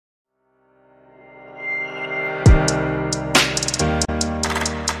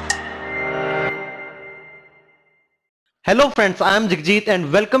Hello friends, I am Jagjeet and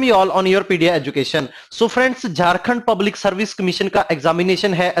welcome you all on YourPedia education. So friends, Jharkhand public service commission का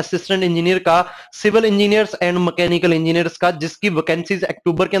examination है assistant engineer का, civil engineers and mechanical engineers का, जिसकी vacancies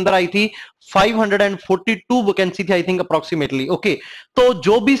अक्टूबर के अंदर आई थी। 542 vacancy थी आई थिंक अप्रोक्सीमेटली। ओके, तो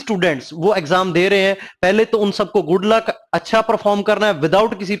जो भी स्टूडेंट्स वो एग्जाम दे रहे हैं, पहले तो उन सबको गुड लक, अच्छा परफॉर्म करना है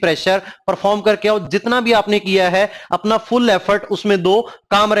विदाउट किसी प्रेशर, परफॉर्म करके आओ। जितना भी आपने किया है अपना फुल एफर्ट उसमें दो,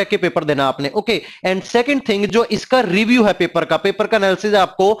 काम रह के पेपर देना आपने। ओके, एंड सेकंड थिंग, जो इसका रिव्यू है पेपर का एनालिसिस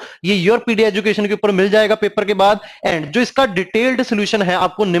आपको ये योरपीडिया एजुकेशन के ऊपर मिल जाएगा पेपर के बाद, एंड जो इसका डिटेल्ड सोल्यूशन है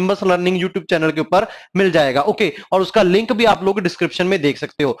आपको निम्बस लर्निंग यूट्यूब चैनल के ऊपर मिल जाएगा। ओके, और उसका लिंक भी आप लोग डिस्क्रिप्शन में देख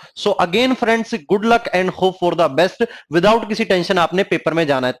सकते हो। So again friends, good luck and hope for the best. Without किसी टेंशन आपने पेपर में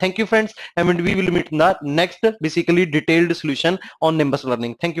जाना है। Thank you friends, and we will meet in the next basically detailed solution on nimbus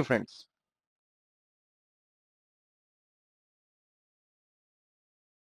learning. Thank you friends.